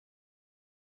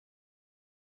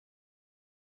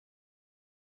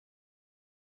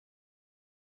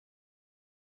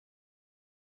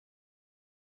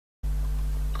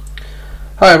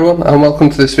Hi everyone and welcome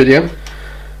to this video.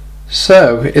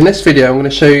 So in this video I'm going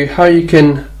to show you how you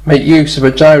can make use of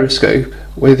a gyroscope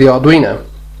with the Arduino.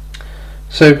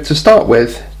 So to start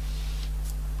with,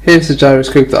 here's the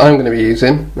gyroscope that I'm going to be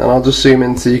using, and I'll just zoom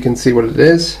in so you can see what it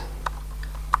is.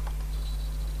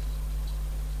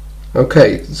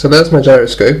 Okay, so there's my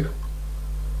gyroscope,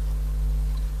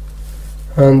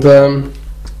 and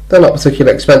they're not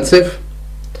particularly expensive.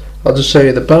 I'll just show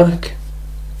you the back.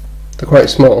 They're quite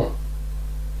small.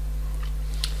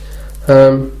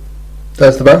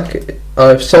 There's the back.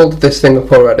 I've soldered this thing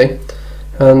up already,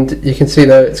 and you can see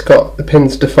that it's got the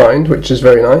pins defined, which is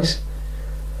very nice.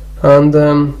 And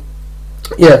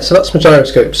yeah, so that's my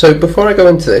gyroscope. So before I go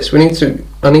into this, I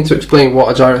need to explain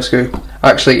what a gyroscope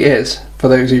actually is for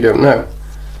those who don't know.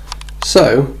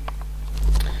 So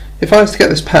if I was to get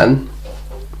this pen,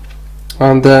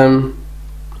 and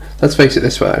let's face it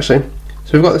this way actually.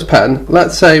 So we've got this pen.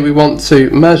 Let's say we want to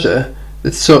measure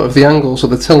the sort of the angles or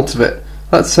the tilt of it.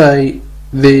 Let's say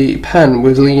the pen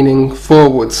was leaning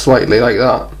forward slightly like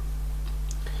that,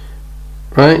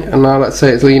 right? And now let's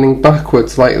say it's leaning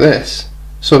backwards like this,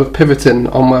 sort of pivoting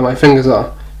on where my fingers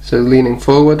are. So leaning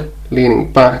forward,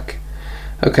 leaning back.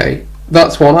 Okay,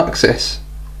 that's one axis.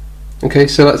 Okay,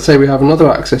 so let's say we have another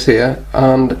axis here,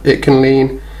 and it can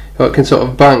lean, or it can sort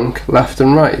of bank left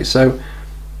and right. So,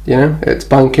 you know, it's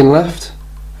banking left,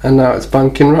 and now it's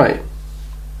banking right.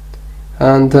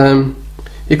 And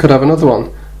you could have another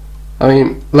one. I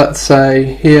mean, let's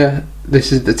say here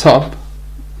this is the top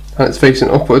and it's facing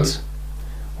upwards.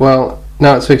 Well,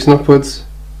 now it's facing upwards,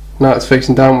 now it's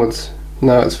facing downwards,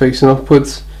 now it's facing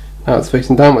upwards, now it's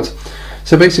facing downwards.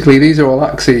 So basically these are all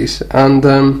axes, and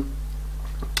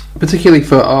particularly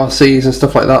for RCs and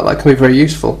stuff like that, that can be very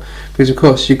useful, because of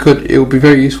course it would be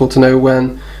very useful to know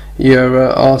when your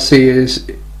RC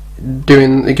is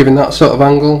giving that sort of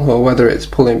angle, or whether it's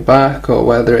pulling back, or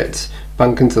whether it's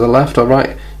banking to the left or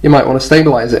right. You might want to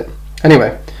stabilize it.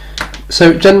 Anyway,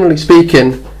 so generally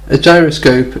speaking, a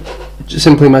gyroscope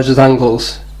simply measures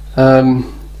angles in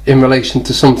relation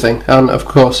to something, and of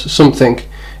course something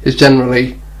is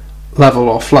generally level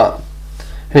or flat.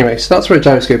 Anyway, so that's what a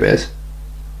gyroscope is.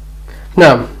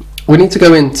 Now we need to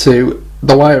go into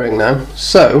the wiring now,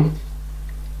 so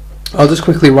I'll just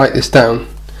quickly write this down.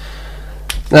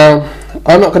 Now,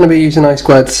 I'm not going to be using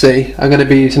I2C, I'm going to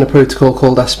be using a protocol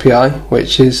called SPI,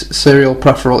 which is Serial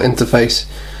Preferential Interface.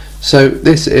 So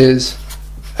this is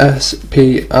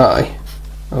SPI,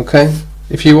 okay?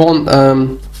 If you want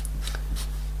that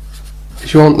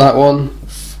one,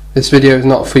 this video is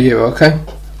not for you, okay?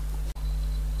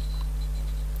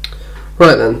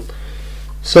 Right then,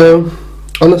 so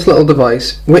on this little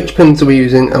device, which pins are we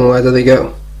using and where do they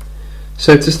go?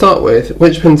 So to start with,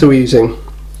 which pins are we using?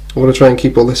 I'm going to try and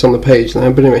keep all this on the page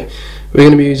now, but anyway, we're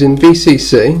going to be using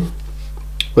VCC,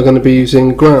 we're going to be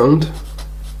using ground,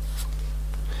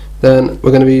 then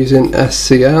we're going to be using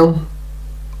SCL,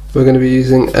 we're going to be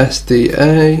using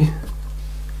SDA,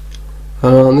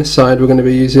 and on this side we're going to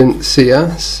be using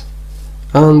CS,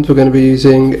 and we're going to be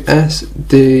using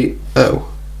SDO,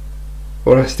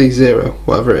 or SD0,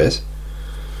 whatever it is.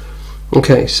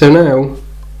 Okay, so now,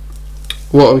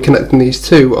 what are we connecting these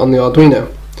to on the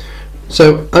Arduino?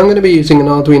 So I'm going to be using an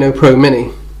Arduino Pro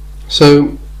Mini.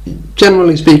 So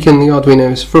generally speaking, the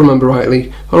Arduinos, if I remember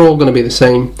rightly, are all going to be the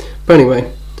same. But anyway,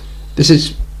 this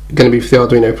is going to be for the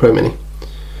Arduino Pro Mini.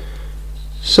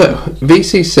 So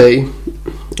VCC,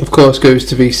 of course, goes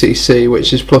to VCC,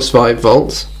 which is plus 5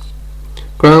 volts.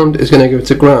 Ground is going to go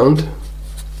to ground,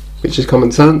 which is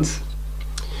common sense.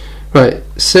 Right,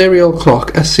 serial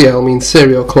clock, SCL means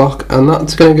serial clock, and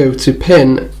that's going to go to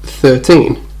pin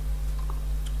 13.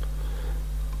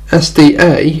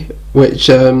 SDA, which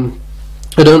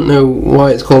I don't know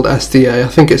why it's called SDA, I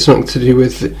think it's something to do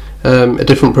with a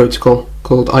different protocol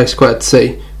called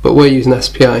I2C, but we're using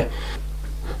SPI.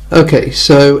 Okay,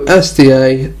 so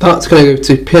SDA, that's going to go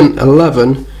to pin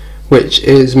 11, which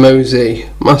is MOSI,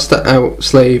 master out,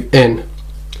 slave in.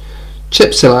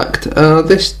 Chip select,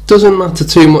 this doesn't matter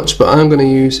too much, but I'm going to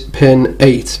use pin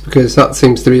 8 because that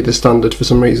seems to be the standard for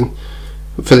some reason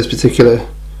for this particular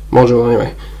module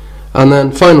anyway. And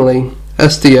then finally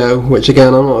SDO, which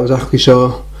again I'm not exactly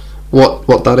sure what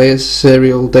that is,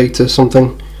 serial data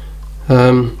something.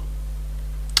 That's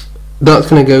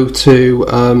going to go to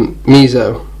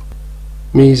MISO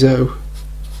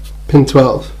pin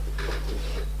 12.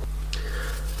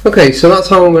 Okay, so that's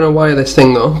how I'm going to wire this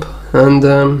thing up, and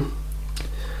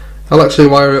I'll actually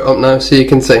wire it up now so you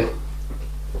can see.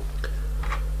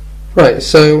 Right,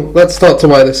 so let's start to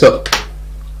wire this up.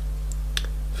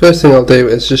 First thing I'll do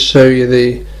is just show you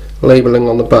the labelling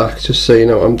on the back, just so you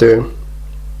know what I'm doing.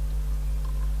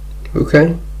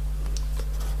 Okay,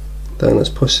 then let's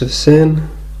push this in.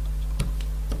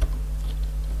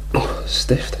 Oh,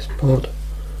 stiff, this board.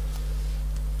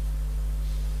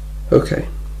 Okay,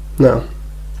 now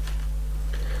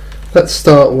let's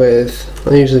start with,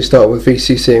 I usually start with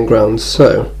VCC and ground.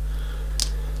 So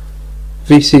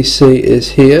VCC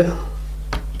is here,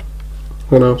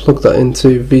 and I'll plug that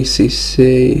into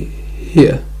VCC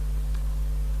here.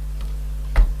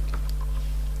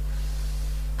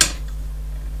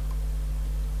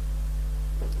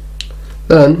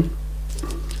 Then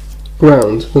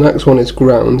ground, the next one is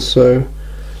ground, so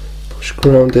push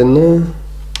ground in there,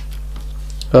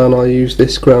 and I'll use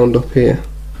this ground up here,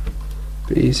 a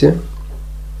bit easier.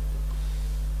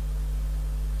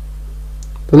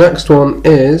 The next one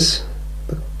is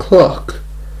the clock,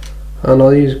 and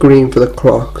I'll use green for the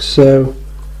clock, so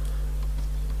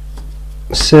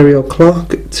serial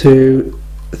clock to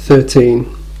 13.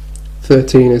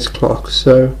 13 is clock,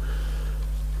 so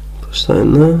push that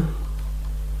in there.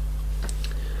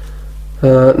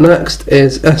 Next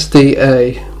is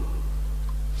SDA.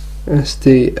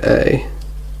 SDA.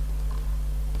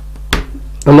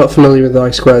 I'm not familiar with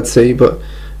I2C, but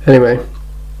anyway,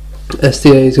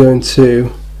 SDA is going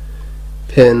to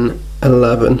pin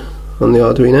 11 on the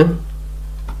Arduino.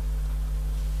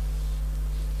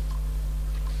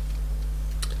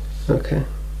 Okay,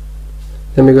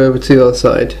 then we go over to the other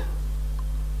side.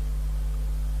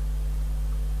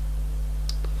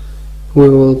 We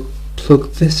will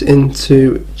plug this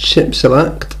into chip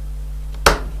select,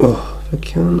 if I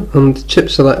can, and chip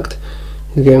select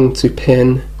is going to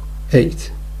pin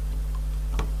 8.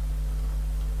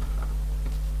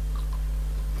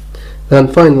 Then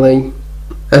finally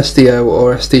SDO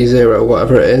or SD0,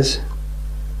 whatever it is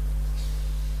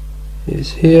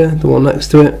here, the one next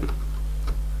to it,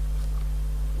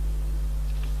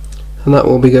 and that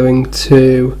will be going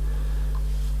to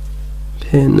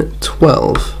pin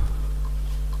 12.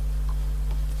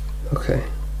 Okay,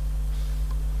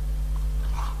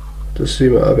 just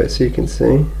zoom out a bit so you can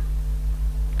see.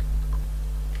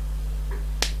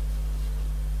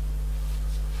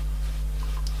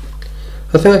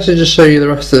 I think I should just show you the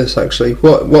rest of this actually,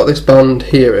 what this band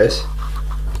here is.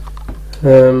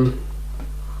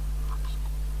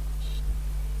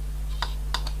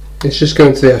 It's just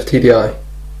going to the FTDI.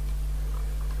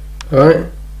 Alright?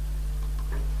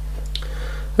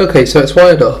 Okay, so it's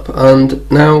wired up,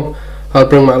 and now I'll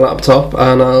bring my laptop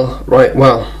and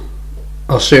I'll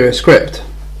show you a script.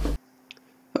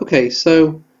 Okay,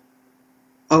 so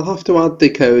I'll have to add the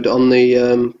code on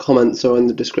the comments or in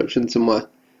the description somewhere.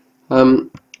 I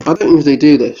don't usually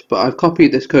do this, but I've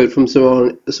copied this code from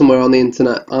somewhere on the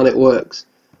internet and it works.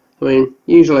 I mean,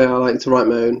 usually I like to write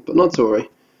my own, but not to worry.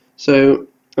 So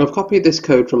I've copied this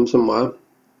code from somewhere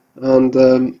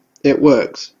and it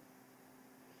works.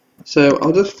 So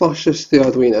I'll just flash this to the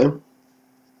Arduino.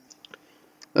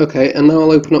 Okay, and now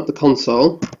I'll open up the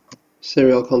console,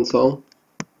 serial console,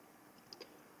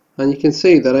 and you can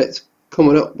see that it's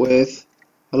coming up with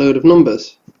a load of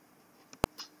numbers.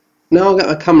 Now I'll get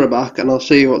my camera back and I'll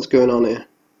show you what's going on here.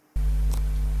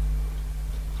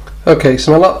 Okay,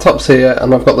 so my laptop's here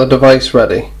and I've got the device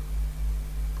ready.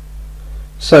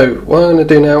 So what I'm going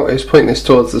to do now is point this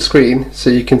towards the screen so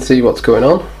you can see what's going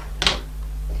on.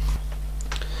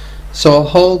 So I'll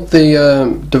hold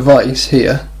the device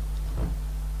here.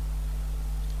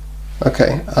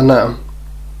 Okay, and now.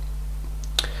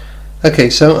 Okay,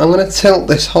 so I'm going to tilt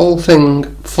this whole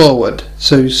thing forward,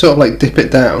 so you sort of like dip it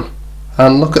down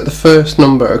and look at the first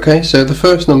number. Okay, so the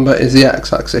first number is the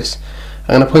x-axis.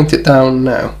 I'm going to point it down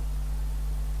now,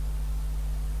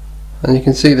 and you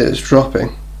can see that it's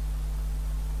dropping.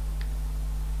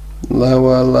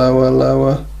 Lower, lower,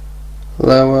 lower,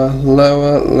 lower,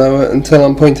 lower, lower, until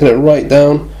I'm pointing it right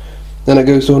down, then it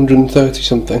goes to 130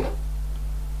 something.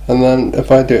 And then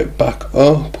if I do it back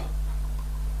up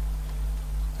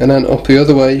and then up the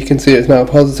other way, you can see it's now a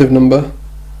positive number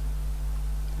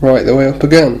right the way up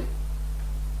again,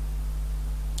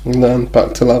 and then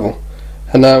back to level.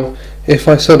 And now if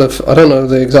I I don't know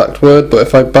the exact word, but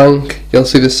if I bank, you'll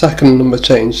see the second number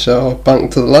change. So I'll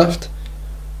bank to the left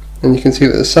and you can see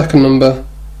that the second number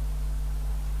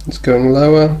is going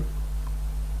lower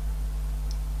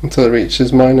until it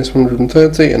reaches minus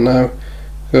 130, and now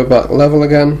go back level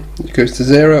again, it goes to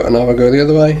 0, and now I go the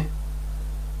other way,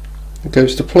 it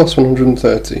goes to plus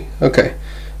 130. Okay,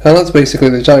 and that's basically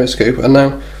the gyroscope. And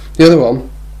now the other one,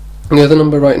 the other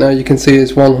number right now you can see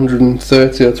is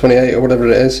 130 or 28 or whatever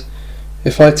it is.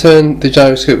 If I turn the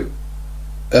gyroscope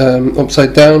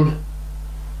upside down,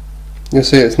 you'll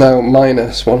see it's now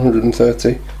minus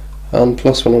 130 and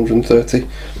plus 130.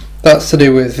 That's to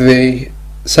do with the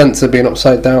sensor being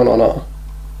upside down or not.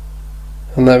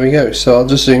 And there we go, so I'll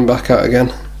just zoom back out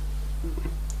again.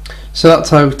 So that's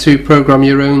how to program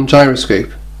your own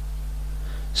gyroscope.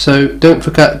 So don't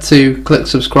forget to click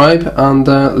subscribe and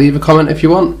leave a comment if you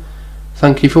want.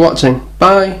 Thank you for watching.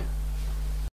 Bye!